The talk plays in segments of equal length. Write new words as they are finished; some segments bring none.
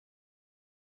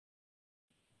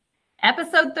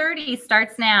Episode 30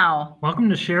 starts now. Welcome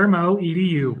to ShareMo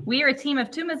EDU. We are a team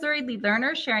of 2 Missouri lead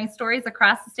learners sharing stories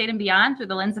across the state and beyond through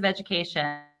the lens of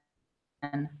education.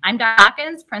 I'm Dr.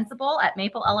 Hawkins, principal at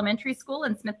Maple Elementary School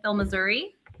in Smithville,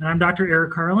 Missouri. And I'm Dr.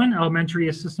 Eric Carlin, elementary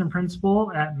assistant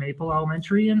principal at Maple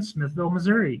Elementary in Smithville,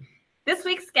 Missouri. This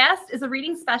week's guest is a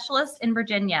reading specialist in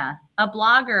Virginia, a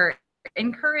blogger,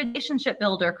 relationship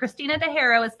builder. Christina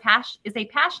DeHaro is a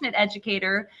passionate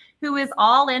educator who is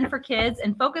all in for kids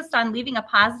and focused on leaving a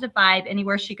positive vibe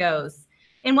anywhere she goes.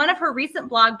 In one of her recent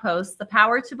blog posts, The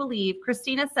Power to Believe,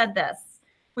 Christina said this: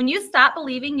 "When you stop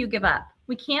believing, you give up.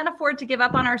 We can't afford to give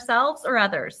up on ourselves or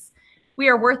others. We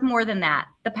are worth more than that.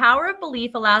 The power of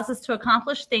belief allows us to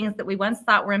accomplish things that we once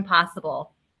thought were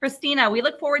impossible." Christina, we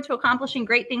look forward to accomplishing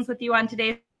great things with you on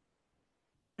today's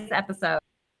episode.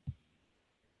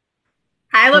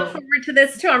 I look forward to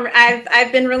this too.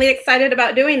 I've been really excited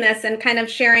about doing this and kind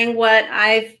of sharing what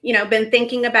I've been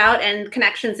thinking about and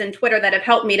connections in Twitter that have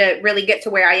helped me to really get to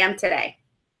where I am today.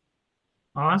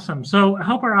 Awesome. So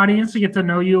help our audience to get to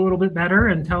know you a little bit better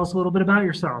and tell us a little bit about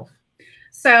yourself.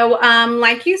 So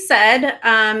like you said,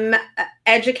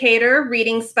 educator,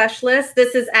 reading specialist.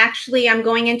 This is actually, I'm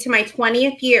going into my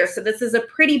 20th year. So this is a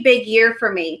pretty big year for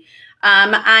me.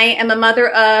 I am a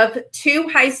mother of 2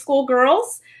 high school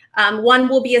girls. One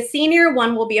will be a senior,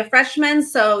 one will be a freshman.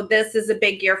 So this is a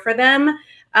big year for them.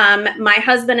 My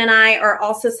husband and I are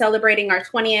also celebrating our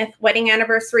 20th wedding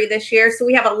anniversary this year. So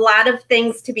we have a lot of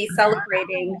things to be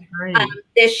celebrating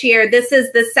this year. This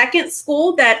is the second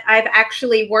school that I've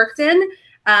actually worked in.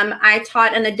 I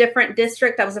taught in a different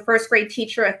district. I was a first grade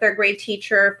teacher, a third grade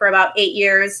teacher for about 8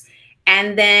 years.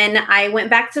 And then I went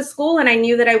back to school and I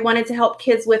knew that I wanted to help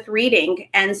kids with reading.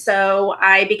 And so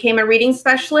I became a reading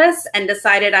specialist and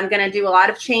decided I'm going to do a lot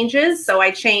of changes. So I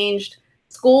changed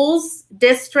schools,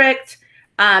 district.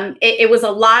 It was a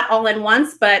lot all in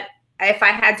once, but if I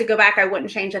had to go back, I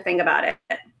wouldn't change a thing about it.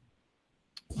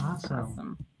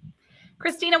 Awesome.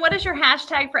 Christina, what is your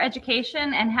hashtag for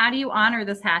education and how do you honor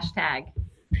this hashtag?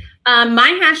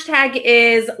 My hashtag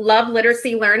is Love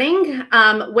Literacy Learning,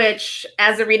 which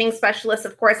as a reading specialist,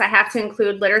 of course, I have to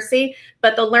include literacy.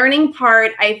 But the learning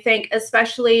part, I think,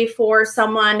 especially for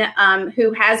someone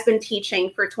who has been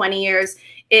teaching for 20 years,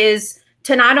 is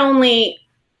to not only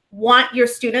want your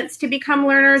students to become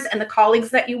learners and the colleagues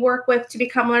that you work with to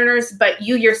become learners, but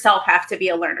you yourself have to be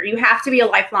a learner. You have to be a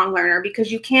lifelong learner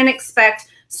because you can't expect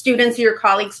students or your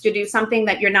colleagues to do something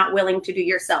that you're not willing to do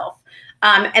yourself.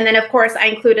 And then, of course, I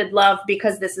included love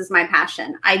because this is my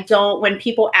passion. When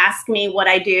people ask me what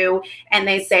I do and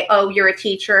they say, "Oh, you're a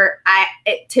teacher,"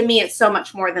 to me, it's so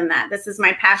much more than that. This is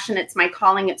my passion. It's my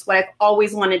calling. It's what I've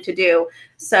always wanted to do.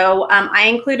 So I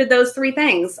included those 3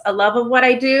 things: a love of what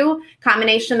I do,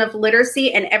 combination of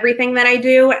literacy and everything that I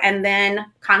do, and then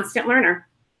constant learner.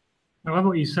 I love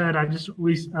what you said. I just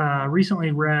recently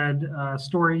read not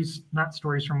Stories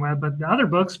from Web, but the other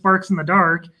book, Sparks in the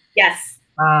Dark. Yes.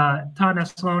 Todd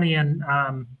Neslony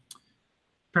and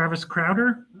Travis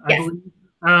Crowder, yes.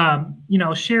 I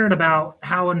believe, shared about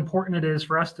how important it is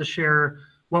for us to share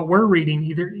what we're reading,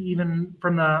 even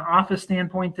from the office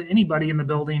standpoint to anybody in the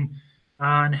building,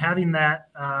 and having that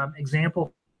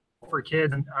example for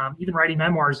kids, and even writing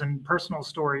memoirs and personal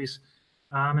stories,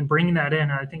 and bringing that in.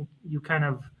 I think you kind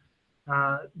of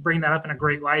bring that up in a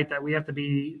great light, that we have to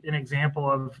be an example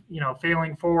of,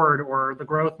 failing forward or the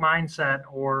growth mindset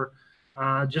or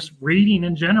just reading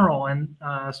in general, and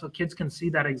so kids can see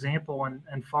that example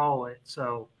and follow it.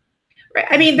 So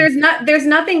I mean, there's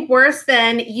nothing worse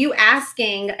than you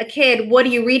asking a kid, "What are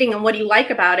you reading and what do you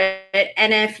like about it?"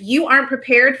 And if you aren't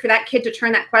prepared for that kid to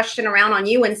turn that question around on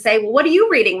you and say, "Well, what are you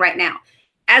reading right now?"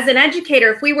 As an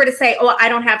educator, if we were to say, "Oh, I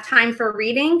don't have time for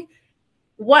reading,"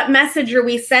 what message are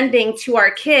we sending to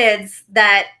our kids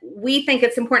that we think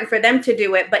it's important for them to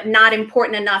do it, but not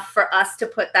important enough for us to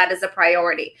put that as a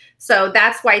priority? So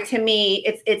that's why, to me,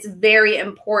 it's very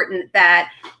important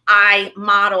that I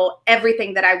model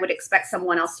everything that I would expect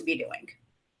someone else to be doing.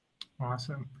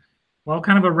 Awesome. Well,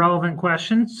 kind of a relevant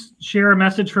question. Share a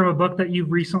message from a book that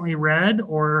you've recently read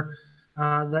or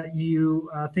that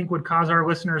you think would cause our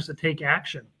listeners to take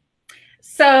action.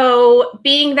 So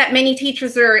being that many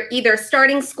teachers are either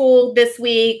starting school this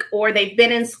week or they've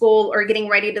been in school or getting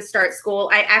ready to start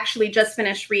school, I actually just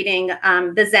finished reading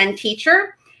The Zen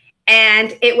Teacher.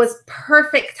 And it was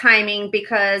perfect timing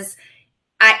because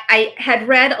I had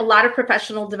read a lot of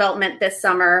professional development this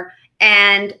summer,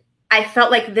 and I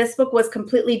felt like this book was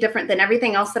completely different than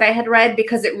everything else that I had read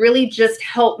because it really just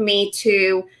helped me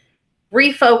to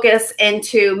refocus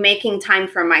into making time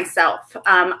for myself.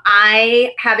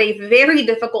 I have a very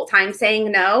difficult time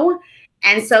saying no.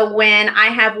 And so when I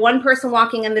have one person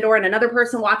walking in the door and another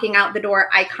person walking out the door,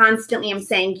 I constantly am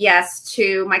saying yes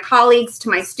to my colleagues, to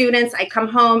my students. I come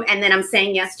home and then I'm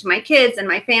saying yes to my kids and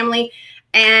my family.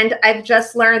 And I've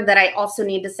just learned that I also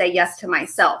need to say yes to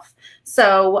myself.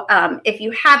 So if you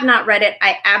have not read it,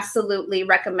 I absolutely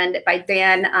recommend it by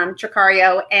Dan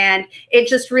Tricario. And it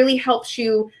just really helps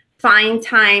you find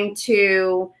time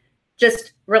to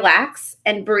just relax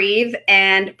and breathe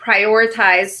and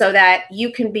prioritize so that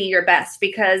you can be your best,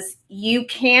 because you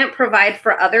can't provide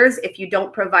for others if you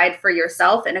don't provide for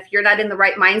yourself. And if you're not in the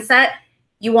right mindset,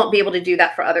 you won't be able to do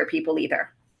that for other people either.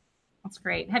 That's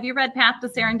great. Have you read Path to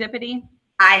Serendipity?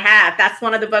 I have. That's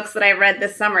one of the books that I read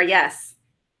this summer. Yes.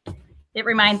 It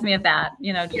reminds me of that,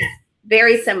 just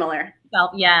very similar.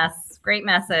 Yes. Great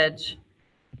message.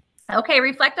 Okay,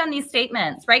 reflect on these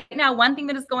statements. Right now, one thing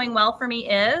that is going well for me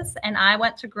is, and I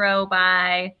want to grow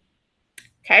by.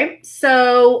 Okay,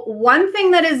 so one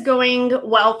thing that is going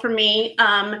well for me,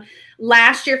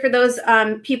 last year, for those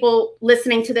people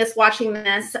listening to this, watching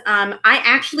this, I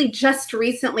actually just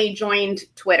recently joined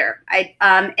Twitter.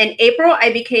 In April,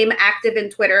 I became active in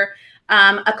Twitter.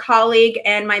 A colleague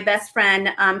and my best friend,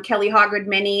 Kelly Hoggard,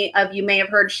 many of you may have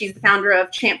heard, she's the founder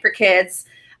of Champ for Kids.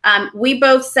 We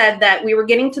both said that we were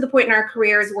getting to the point in our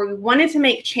careers where we wanted to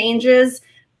make changes,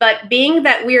 but being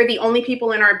that we are the only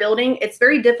people in our building, it's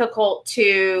very difficult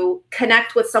to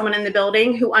connect with someone in the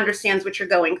building who understands what you're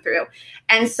going through.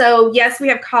 And so, yes, we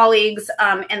have colleagues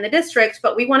in the district,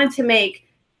 but we wanted to make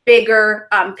bigger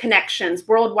connections,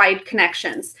 worldwide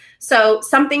connections. So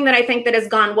something that I think that has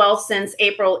gone well since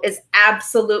April is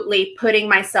absolutely putting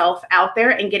myself out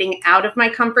there and getting out of my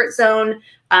comfort zone,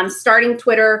 starting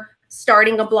Twitter,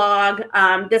 starting a blog.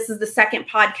 This is the second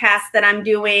podcast that I'm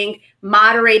doing,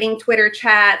 moderating Twitter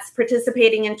chats,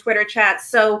 participating in Twitter chats.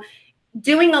 So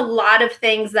doing a lot of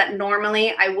things that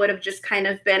normally I would have just kind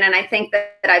of been, and I think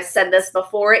that I've said this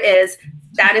before, is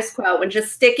status quo and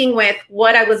just sticking with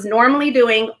what I was normally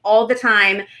doing all the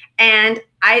time. And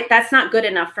that's not good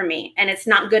enough for me. And it's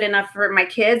not good enough for my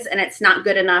kids. And it's not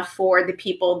good enough for the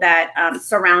people that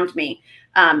surround me.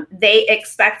 They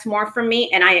expect more from me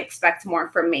and I expect more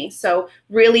from me. So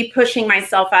really pushing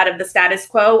myself out of the status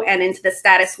quo and into the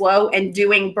status quo and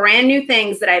doing brand new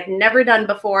things that I've never done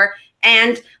before.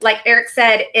 And like Eric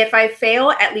said, if I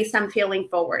fail, at least I'm failing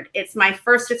forward. It's my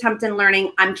first attempt in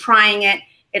learning. I'm trying it.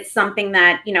 It's something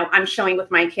that, I'm showing with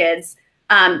my kids.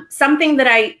 Something that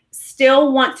I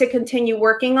still want to continue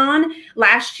working on.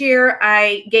 Last year,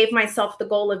 I gave myself the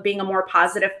goal of being a more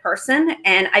positive person.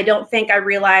 And I don't think I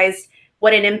realized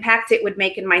what an impact it would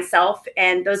make in myself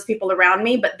and those people around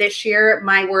me. But this year,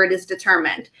 my word is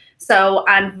determined. So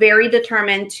I'm very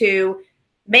determined to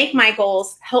make my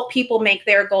goals, help people make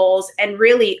their goals, and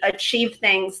really achieve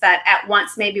things that at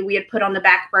once maybe we had put on the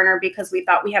back burner because we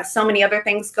thought we have so many other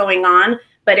things going on.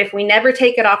 But if we never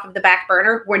take it off of the back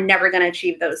burner, we're never going to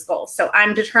achieve those goals. So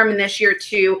I'm determined this year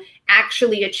to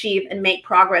actually achieve and make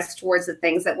progress towards the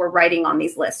things that we're writing on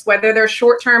these lists, whether they're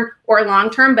short-term or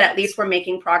long-term, but at least we're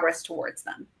making progress towards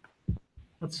them.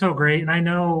 That's so great. And I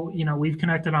know, we've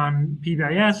connected on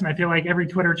PBIS, and I feel like every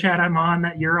Twitter chat I'm on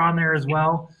that you're on there as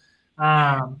well.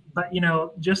 But,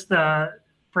 just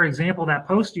for example, that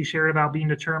post you shared about being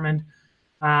determined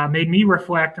made me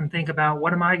reflect and think about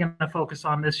what am I going to focus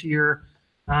on this year,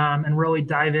 and really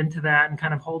dive into that and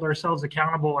kind of hold ourselves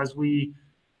accountable as we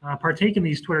partake in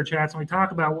these Twitter chats and we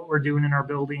talk about what we're doing in our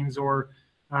buildings or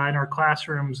in our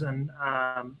classrooms. And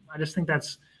I just think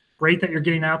that's great that you're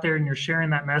getting out there and you're sharing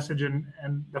that message. And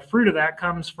the fruit of that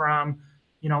comes from,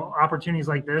 opportunities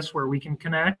like this where we can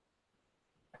connect,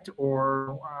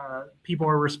 or people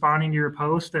are responding to your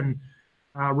post and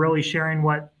really sharing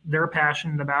what they're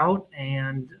passionate about,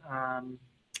 and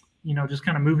just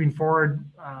kind of moving forward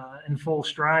in full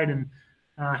stride and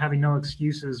having no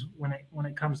excuses when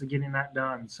it comes to getting that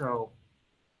done. So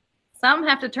some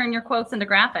have to turn your quotes into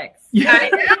graphics. Yeah, I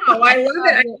know. I love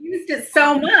it. I used it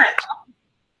so much.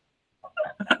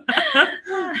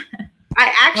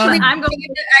 I actually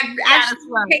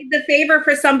paid the favor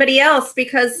for somebody else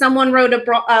because someone wrote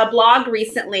a blog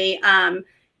recently,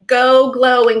 Go,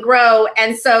 Glow, and Grow.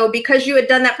 And so because you had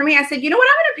done that for me, I said, you know what,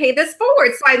 I'm going to pay this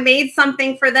forward. So I made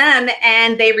something for them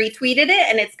and they retweeted it,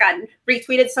 and it's gotten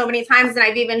retweeted so many times. And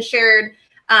I've even shared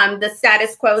the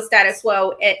status quo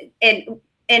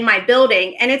in my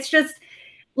building. And it's just,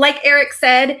 like Eric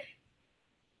said,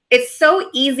 it's so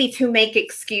easy to make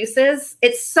excuses.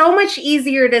 It's so much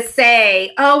easier to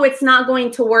say, oh, it's not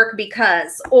going to work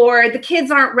because, or the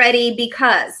kids aren't ready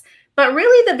because. But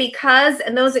really the because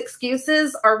and those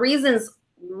excuses are reasons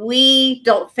we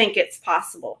don't think it's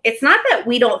possible. It's not that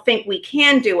we don't think we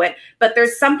can do it, but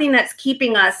there's something that's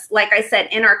keeping us, like I said,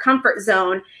 in our comfort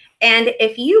zone. And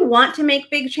if you want to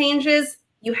make big changes,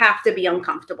 you have to be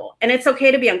uncomfortable. And it's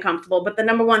okay to be uncomfortable, but the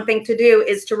number one thing to do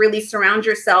is to really surround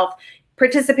yourself,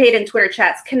 participate in Twitter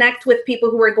chats, connect with people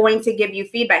who are going to give you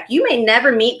feedback. You may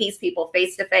never meet these people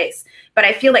face to face, but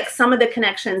I feel like some of the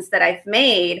connections that I've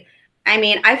made, I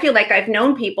mean, I feel like I've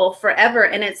known people forever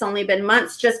and it's only been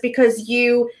months, just because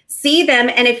you see them.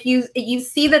 And if you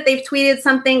see that they've tweeted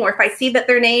something, or if I see that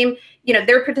their name, you know,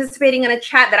 they're participating in a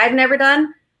chat that I've never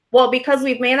done, well, because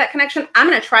we've made that connection, I'm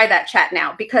going to try that chat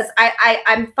now, because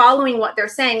I'm following what they're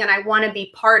saying and I want to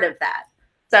be part of that.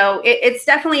 So it's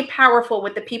definitely powerful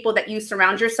with the people that you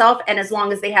surround yourself. And as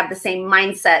long as they have the same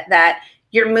mindset that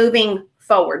you're moving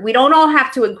forward. We don't all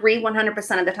have to agree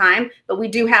 100% of the time, but we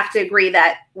do have to agree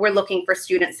that we're looking for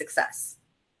student success.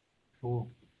 Cool.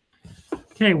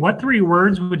 Okay, what 3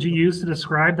 words would you use to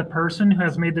describe the person who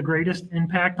has made the greatest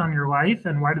impact on your life,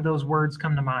 and why do those words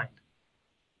come to mind?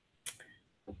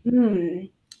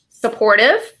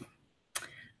 Supportive.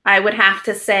 I would have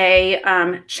to say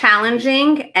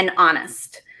challenging and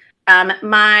honest.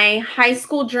 My high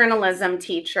school journalism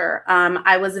teacher,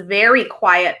 I was very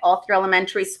quiet all through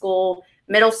elementary school,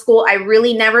 middle school. I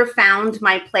really never found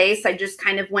my place. I just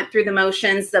kind of went through the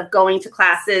motions of going to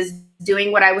classes,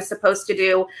 doing what I was supposed to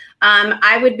do.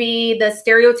 I would be the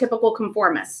stereotypical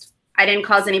conformist. I didn't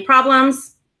cause any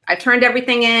problems. I turned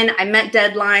everything in. I met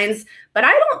deadlines. But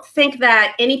I don't think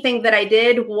that anything that I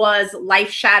did was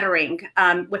life-shattering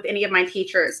with any of my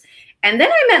teachers. And then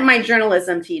I met my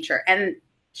journalism teacher, and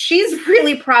she's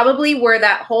really probably where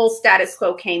that whole status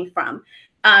quo came from.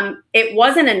 It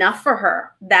wasn't enough for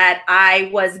her that I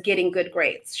was getting good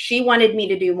grades. She wanted me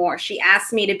to do more. She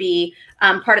asked me to be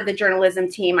part of the journalism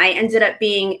team. I ended up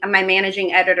being my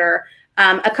managing editor.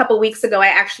 A couple weeks ago, I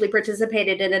actually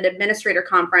participated in an administrator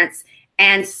conference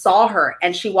and saw her,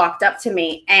 and she walked up to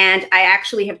me, and I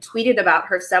actually have tweeted about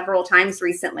her several times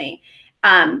recently.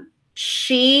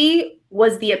 She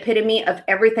was the epitome of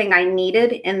everything I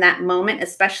needed in that moment,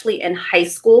 especially in high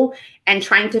school and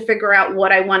trying to figure out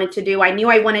what I wanted to do. I knew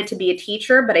I wanted to be a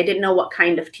teacher, but I didn't know what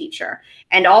kind of teacher.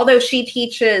 And although she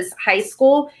teaches high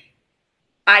school,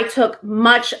 I took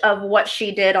much of what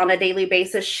she did on a daily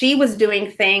basis. She was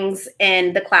doing things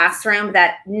in the classroom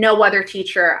that no other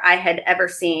teacher I had ever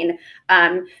seen.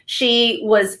 She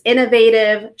was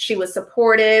innovative. She was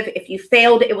supportive. If you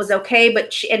failed, it was okay,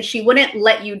 but she wouldn't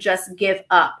let you just give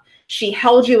up. She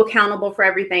held you accountable for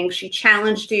everything. She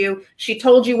challenged you. She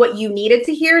told you what you needed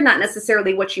to hear, not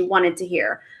necessarily what you wanted to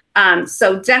hear.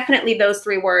 So definitely those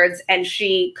 3 words, and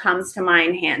she comes to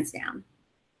mind hands down.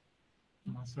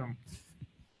 Awesome.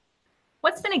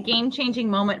 What's been a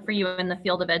game-changing moment for you in the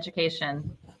field of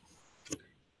education?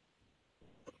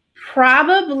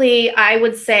 Probably, I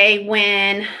would say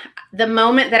when the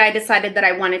moment that I decided that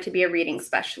I wanted to be a reading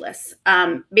specialist.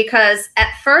 Because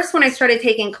at first, when I started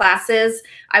taking classes,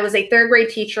 I was a 3rd grade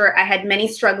teacher. I had many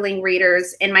struggling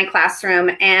readers in my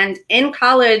classroom. And in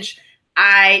college,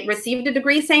 I received a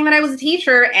degree saying that I was a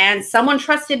teacher, and someone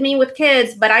trusted me with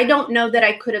kids, but I don't know that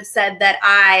I could have said that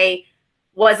I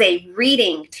was a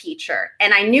reading teacher,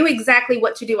 and I knew exactly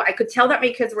what to do. I could tell that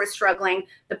my kids were struggling.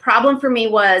 The problem for me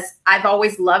was I've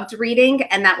always loved reading,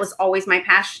 and that was always my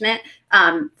passionate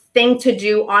thing to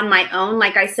do on my own.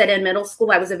 Like I said, in middle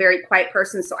school, I was a very quiet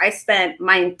person, so I spent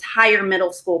my entire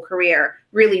middle school career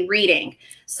really reading.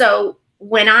 So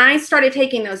when I started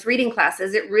taking those reading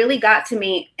classes, it really got to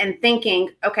me and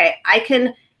thinking, okay, I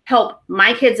can help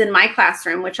my kids in my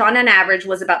classroom, which on an average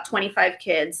was about 25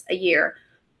 kids a year,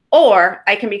 or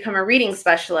I can become a reading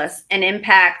specialist and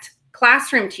impact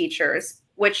classroom teachers,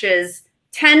 which is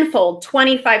tenfold,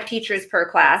 25 teachers per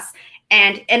class,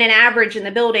 and in an average in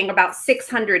the building, about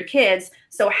 600 kids.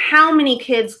 So how many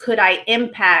kids could I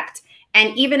impact?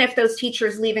 And even if those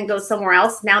teachers leave and go somewhere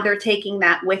else, now they're taking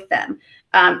that with them.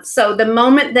 So the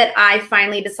moment that I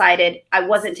finally decided I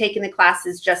wasn't taking the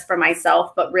classes just for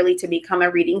myself, but really to become a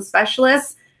reading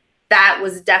specialist, that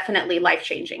was definitely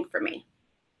life-changing for me.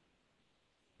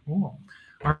 Cool.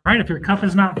 All right. If your cup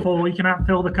is not full, you cannot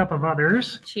fill the cup of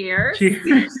others. Cheers.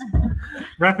 Cheers.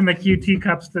 Repping the QT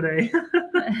cups today.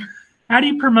 How do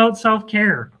you promote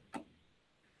self-care?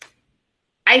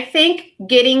 I think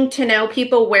getting to know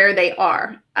people where they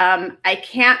are. I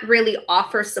can't really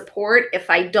offer support if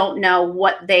I don't know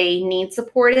what they need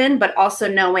support in, but also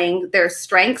knowing their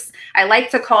strengths. I like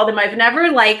to call them, I've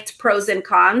never liked pros and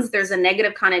cons. There's a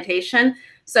negative connotation.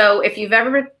 So if you've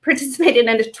ever participated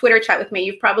in a Twitter chat with me,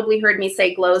 you've probably heard me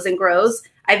say glows and grows.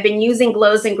 I've been using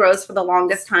glows and grows for the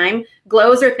longest time.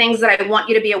 Glows are things that I want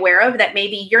you to be aware of that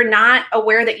maybe you're not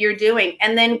aware that you're doing.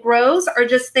 And then grows are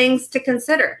just things to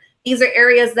consider. These are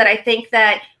areas that I think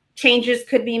that changes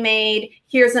could be made.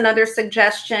 Here's another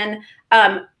suggestion.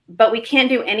 But we can't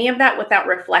do any of that without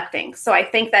reflecting. So I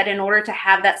think that in order to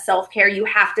have that self-care, you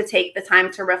have to take the time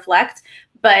to reflect.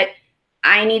 But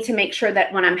I need to make sure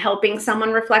that when I'm helping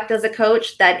someone reflect as a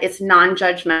coach, that it's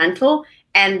non-judgmental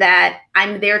and that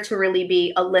I'm there to really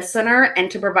be a listener and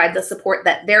to provide the support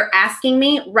that they're asking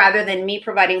me rather than me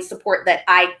providing support that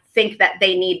I think that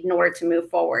they need in order to move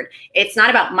forward. It's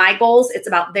not about my goals, it's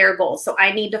about their goals. So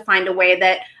I need to find a way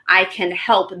that I can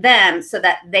help them so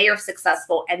that they are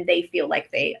successful and they feel like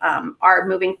they are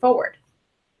moving forward.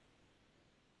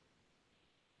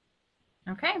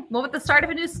 Okay. Well, with the start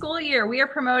of a new school year, we are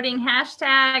promoting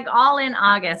hashtag All In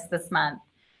August this month.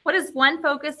 What is one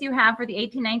focus you have for the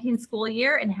 18-19 school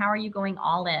year, and how are you going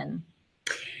all in?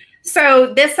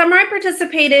 So this summer I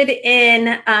participated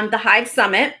in the Hive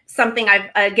Summit, something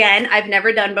I've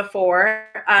never done before.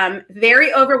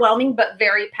 Very overwhelming, but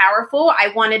very powerful.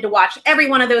 I wanted to watch every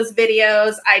one of those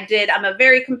videos. I'm a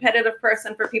very competitive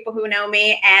person for people who know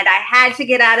me, and I had to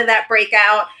get out of that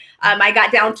breakout. I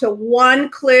got down to one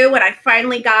clue and I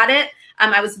finally got it.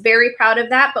 I was very proud of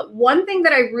that. But one thing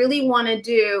that I really want to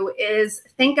do is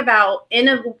think about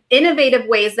innovative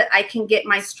ways that I can get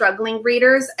my struggling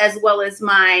readers as well as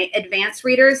my advanced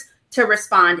readers to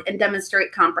respond and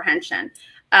demonstrate comprehension.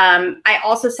 I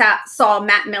also saw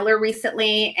Matt Miller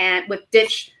recently and with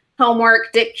Ditch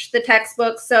Homework, Ditch the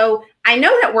Textbook. So I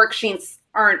know that worksheets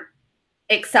aren't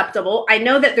acceptable. I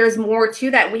know that there's more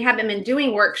to that. We haven't been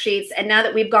doing worksheets, and now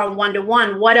that we've gone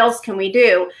one-to-one, what else can we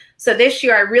do? So this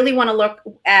year I really want to look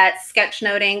at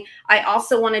sketchnoting. I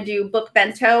also want to do book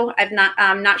bento.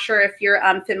 I'm not sure if you're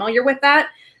familiar with that.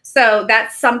 So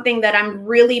that's something that I'm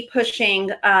really pushing.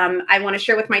 I want to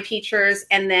share with my teachers,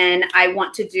 and then I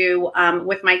want to do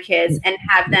with my kids and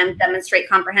have them demonstrate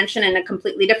comprehension in a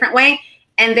completely different way.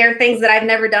 And there are things that I've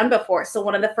never done before. So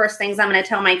one of the first things I'm going to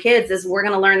tell my kids is we're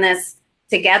going to learn this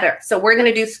together. So we're going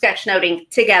to do sketchnoting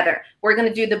together. We're going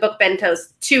to do the book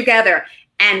bentos together,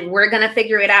 and we're going to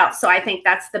figure it out. So I think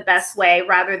that's the best way,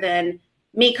 rather than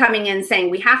me coming in saying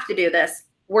we have to do this.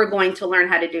 We're going to learn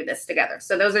how to do this together.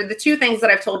 So those are the two things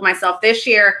that I've told myself this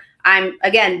year. I'm,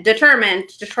 again, determined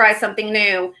to try something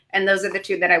new, and those are the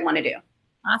two that I want to do.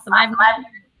 Awesome. I've never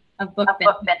a book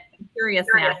bento. I'm curious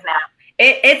now.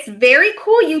 It's very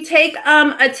cool. You take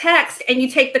a text and you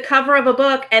take the cover of a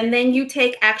book, and then you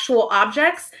take actual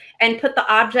objects and put the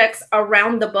objects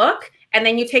around the book, and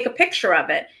then you take a picture of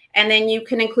it. And then you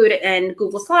can include it in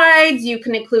Google Slides. You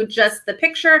can include just the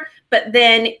picture, but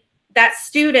then that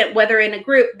student, whether in a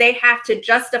group, they have to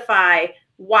justify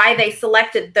why they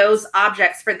selected those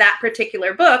objects for that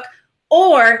particular book,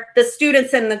 or the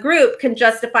students in the group can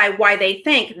justify why they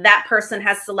think that person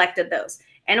has selected those.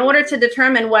 In order to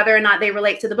determine whether or not they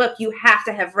relate to the book, you have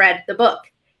to have read the book.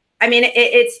 I mean,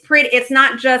 it's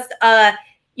not just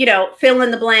fill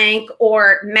in the blank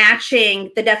or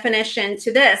matching the definition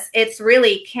to this. It's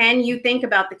really, can you think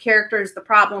about the characters, the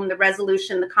problem, the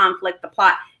resolution, the conflict, the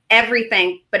plot,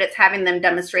 everything, but it's having them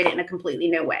demonstrate it in a completely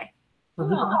new way. So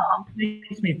this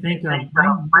makes me think of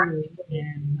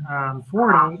in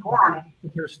Florida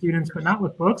with their students, but not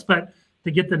with books, but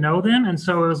to get to know them. And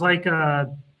so it was like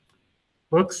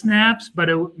book snaps, but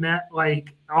it meant like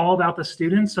all about the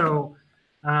students. So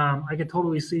I could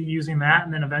totally see using that,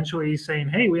 and then eventually saying,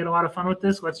 hey, we had a lot of fun with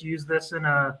this. Let's use this in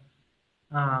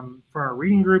for our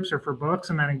reading groups or for books,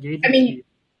 and then engage. I mean,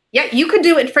 yeah, you could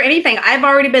do it for anything. I've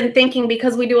already been thinking,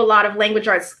 because we do a lot of language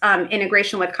arts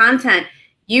integration with content,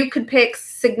 you could pick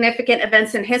significant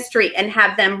events in history and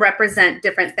have them represent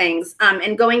different things.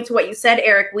 And going to what you said,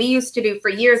 Eric, we used to do for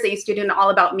years, they used to do an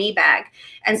All About Me bag.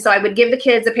 And so I would give the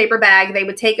kids a paper bag. They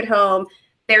would take it home.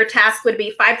 Their task would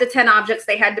be 5 to 10 objects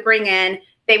they had to bring in.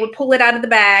 They would pull it out of the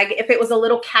bag. If it was a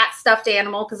little cat stuffed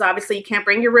animal, because obviously you can't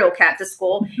bring your real cat to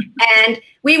school. And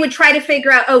we would try to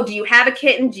figure out, oh, do you have a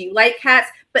kitten? Do you like cats?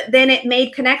 But then it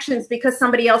made connections, because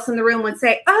somebody else in the room would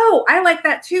say, oh, I like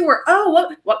that too. Or,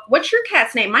 oh, what's your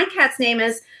cat's name? My cat's name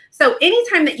is. So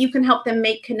anytime that you can help them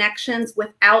make connections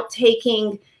without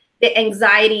taking the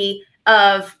anxiety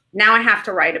of, now I have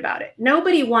to write about it.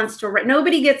 Nobody wants to write.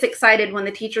 Nobody gets excited when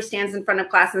the teacher stands in front of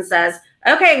class and says,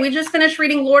 okay, we just finished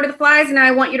reading Lord of the Flies, and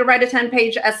I want you to write a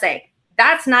 10-page essay.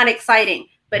 That's not exciting.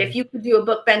 But if you could do a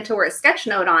book bento or a sketch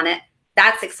note on it,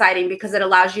 that's exciting, because it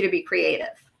allows you to be creative.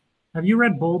 Have you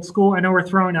read Bold School? I know we're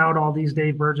throwing out all these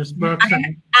Dave Burgess books.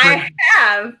 I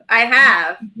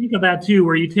have. Think of that too,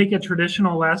 where you take a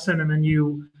traditional lesson and then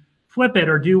you flip it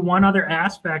or do one other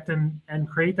aspect and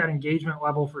create that engagement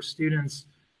level for students.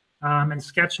 And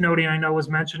sketchnoting, I know, was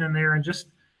mentioned in there, and just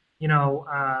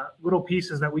little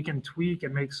pieces that we can tweak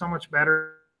and make so much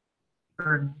better.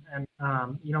 And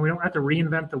we don't have to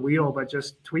reinvent the wheel, but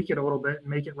just tweak it a little bit and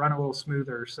make it run a little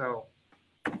smoother. So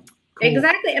cool.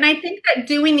 Exactly. And I think that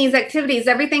doing these activities,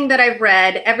 everything that I've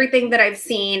read, everything that I've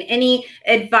seen, any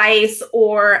advice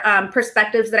or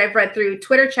perspectives that I've read through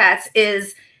Twitter chats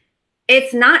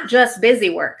it's not just busy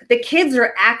work. The kids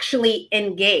are actually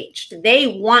engaged.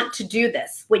 They want to do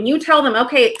this. When you tell them,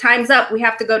 okay, time's up, we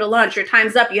have to go to lunch, or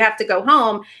time's up, you have to go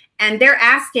home, and they're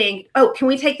asking, oh, can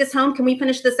we take this home? Can we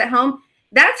finish this at home?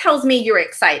 That tells me you're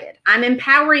excited. I'm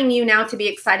empowering you now to be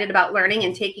excited about learning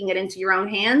and taking it into your own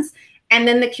hands. And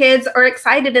then the kids are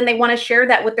excited and they want to share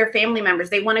that with their family members.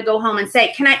 They want to go home and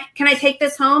say, can I take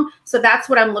this home? So that's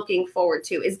what I'm looking forward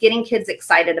to, is getting kids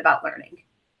excited about learning.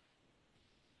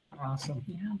 Awesome.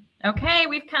 Yeah. Okay,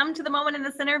 we've come to the moment in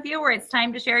this interview where it's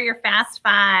time to share your Fast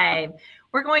Five.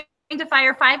 We're going to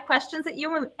fire 5 questions at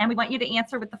you, and we want you to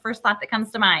answer with the first thought that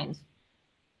comes to mind.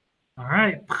 All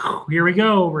right, here we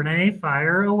go. Renee,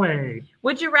 fire away.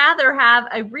 Would you rather have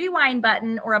a rewind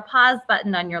button or a pause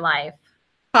button on your life?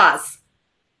 Pause.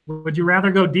 Would you rather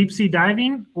go deep sea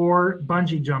diving or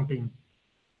bungee jumping?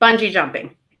 Bungee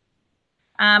jumping.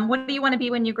 What do you want to be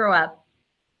when you grow up?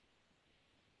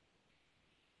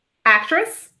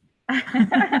 Actress.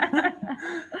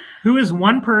 Who is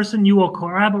one person you will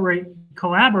collaborate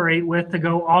with to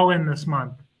go all in this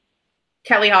month?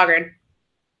 Kelly Hoggard.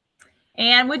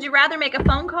 And would you rather make a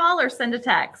phone call or send a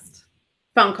text?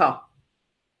 Phone call.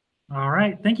 All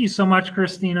right. Thank you so much,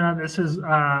 Christina. This has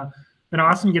been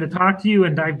awesome to get to talk to you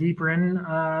and dive deeper in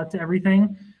to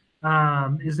everything.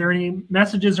 Is there any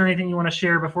messages or anything you want to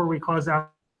share before we close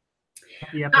out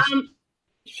the episode?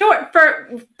 Sure.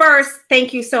 First,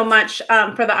 thank you so much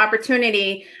for the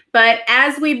opportunity. But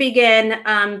as we begin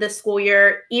the school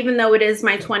year, even though it is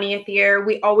my 20th year,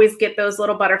 we always get those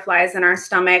little butterflies in our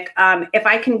stomach. If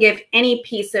I can give any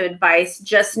piece of advice,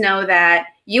 just know that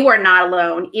you are not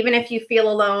alone. Even if you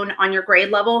feel alone on your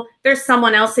grade level, there's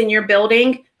someone else in your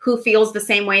building who feels the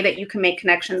same way that you can make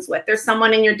connections with. There's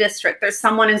someone in your district. There's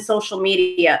someone in social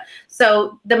media.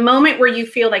 So the moment where you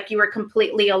feel like you are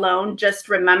completely alone, just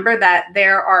remember that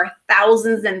there are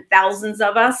thousands and thousands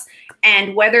of us.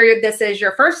 And whether this is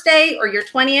your first day or your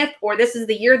 20th, or this is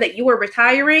the year that you are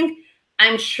retiring,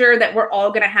 I'm sure that we're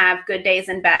all going to have good days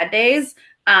and bad days.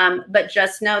 But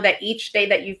just know that each day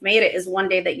that you've made it is one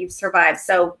day that you've survived.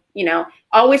 So,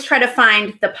 always try to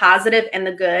find the positive and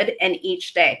the good in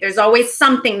each day. There's always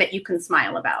something that you can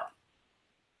smile about.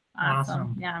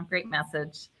 Awesome. Yeah, great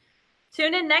message.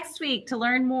 Tune in next week to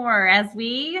learn more as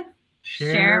we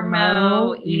share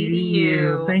Mo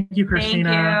EDU. Thank you,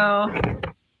 Christina. Thank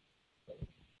you.